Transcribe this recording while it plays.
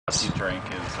He drank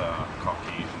his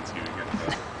Caucasian, so he would get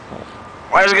the...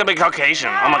 Why is it gonna be Caucasian?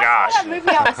 Oh my gosh. That movie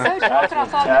I was so shocked when I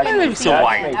saw the movie. So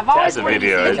white. I've always That's a wanted to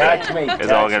video. see it.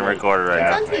 It's all getting recorded right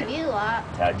now. It's on TV a lot.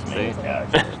 Touch me.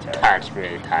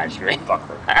 Touch me.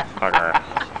 Fucker.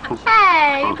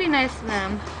 Hey, be nice to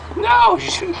them. No,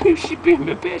 she being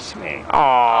a bitch, man.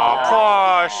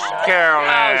 Aw, push, Carolyn.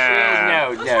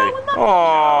 No.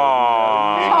 Aww.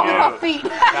 What's wrong with my feet?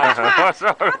 What's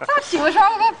wrong? I touched you. What's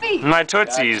wrong with my feet? My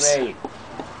tootsies.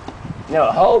 No,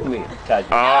 hold me. Touch me.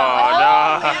 Oh,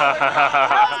 no.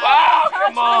 Oh,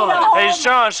 come on. Hey,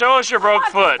 Sean, show us your broke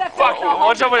foot.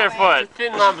 What's up with your foot?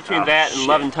 Thin line between that and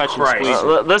loving touch and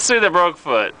squeezing. Let's see the broke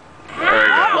foot. There you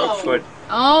go. Foot.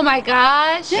 Oh my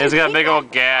gosh. It's got a big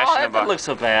old gash in the That butt. looks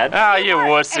so bad. Ah, you If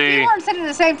wussy. you weren't sitting at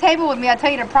the same table with me, I'd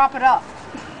tell you to prop it up.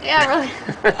 Yeah, really.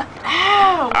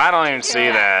 I don't even see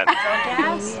that.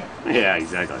 Yeah,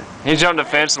 exactly. He jumped a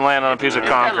fence and landed on a piece of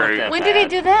concrete. When did he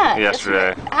do that?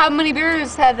 Yesterday. How many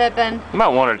beers had that been?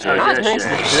 About 1 or 2. 1 or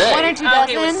 2 dozen?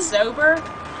 He was sober?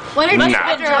 1 or 2 Nah.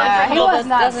 dozen? He was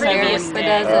not dozen serious. beers per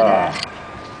dozen.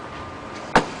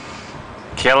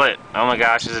 Kill it. Oh my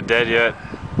gosh, is it dead yet?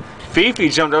 Fifi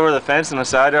jumped over the fence in the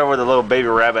side yard with a little baby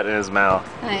rabbit in his mouth.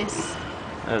 Nice.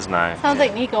 That was nice. Sounds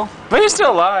like Nico. But he's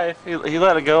still alive. He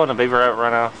let it go and the baby rabbit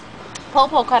ran off.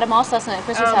 Popo caught him also last night at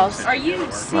Chris's house. Are you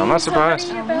I'm not surprised.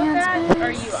 about that?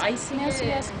 Are you icing it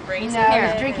and raising No, I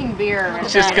was it? drinking beer.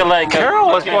 It's just gonna let go. Carol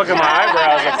was plucking my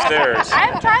eyebrows upstairs.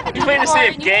 I've tried the He's waiting to see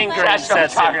if gangrene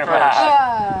sets in first.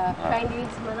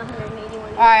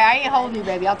 Alright, I ain't holding you,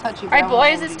 baby. I'll touch you. Alright,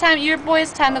 boys, it's time. Your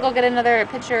boys' time to go get another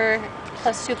pitcher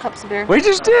plus 2 cups of beer. We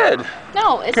just did.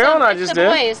 No, it's Carol and I it's just the did.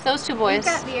 boys. Those 2 boys.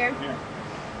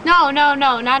 No, not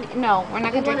no. We're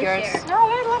not gonna drink yours. No,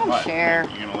 let them share.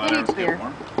 You gonna let He her needs get beer.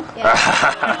 warm?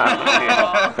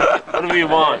 What do we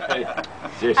want? I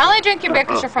only drink your beer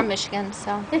because you're from Michigan,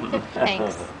 so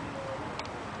thanks.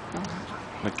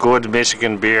 The good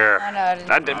Michigan beer. I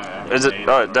know. Is it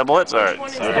double wits? Alright.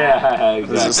 Yeah,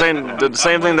 It's the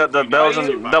same thing that the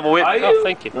Belgian double wit. Oh,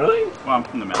 thank you. Really? Well, I'm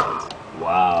from the mountains.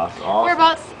 Wow, that's awesome.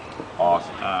 Whereabouts?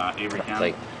 Awesome. Avery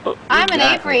County. I'm an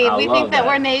Avery. I We love think that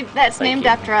we're that's Thank named you.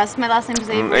 after us. My last name is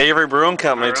Avery. Avery Brewing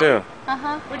Company too.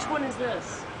 Which one is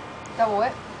this? Double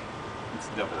what? It's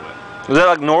double wit. Is that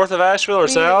like north of Asheville or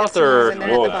south or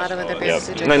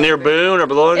like near Boone or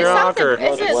Blowing It's Rock or?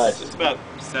 something. It's about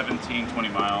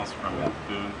 17-20 miles from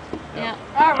Boone. Yeah.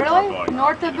 Oh, really?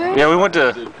 North of Boone? Yeah, we went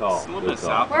to. Good call. It's a little bit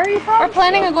south. Where are you We're from?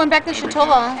 planning on going back to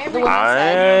Chatola. The women's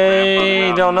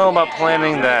side. I don't know about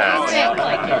planning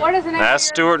that. What is the name? That's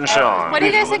Stuart and Sean. What do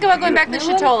you guys think about going back to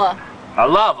Chatola? I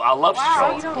love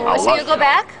Chicago. So you go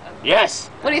back? Yes.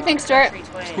 What do you think, Stuart?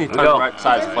 We go right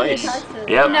beside his place.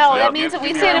 Yep. No, that means that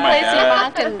we stay in a place and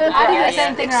honk and I do the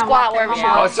same thing around squat my wherever she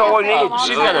mom. Oh, wants. that's all we need.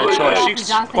 She's got no choice. She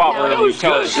can squat wherever you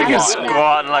tell her to She can squat.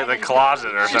 squat in like the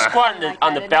closet or She's something. squatting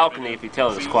on the balcony if you tell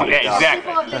her to squat. Yeah,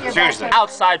 exactly. Seriously.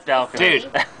 Outside balcony.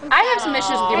 Dude. I have some issues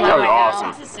with your That mom was right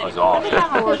awesome. That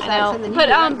was awesome.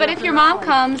 now. But if your mom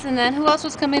comes and then who else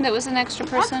was coming that was an extra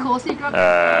person? Cool. So you go up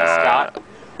Scott.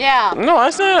 Yeah. No,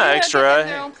 that's not They have their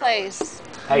extra. own place.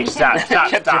 Hey, stop. Or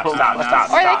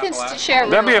they can share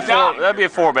That'd be a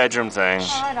rooms. 4-bedroom thing.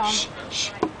 right on.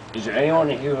 Is there anyone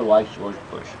in here who likes George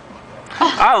Bush?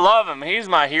 I love him. He's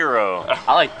my hero.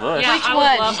 I like Bush. Yeah, Which I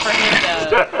one? would love for him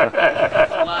to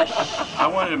flush. I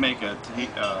wanted to make a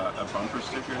bumper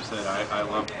sticker that said I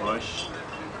love Bush.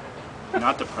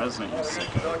 Not the president, you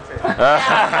sicko.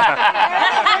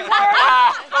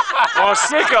 Well,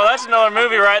 Sicko, that's another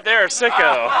movie right there,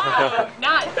 Sicko.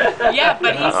 Not, yeah,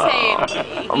 but he's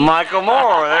saying Michael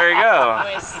Moore, there you go.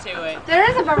 twist to it. There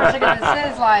is a bumper sticker that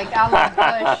says, like, I love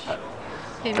Bush.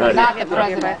 Not the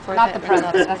president. Not the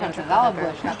president. That's what it says. I love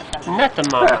Bush, not the president. Not the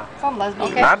mama. It's on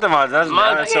lesbian. Not the mama, that's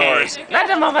dinosaurs. Not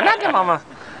the mama, not the mama.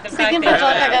 Speaking of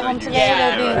Angelica, I got home today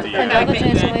to do Angelica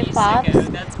doing some way pops.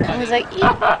 And he was like, eat.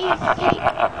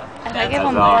 And I gave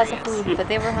him lots of food, but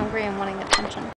they were hungry and wanting attention.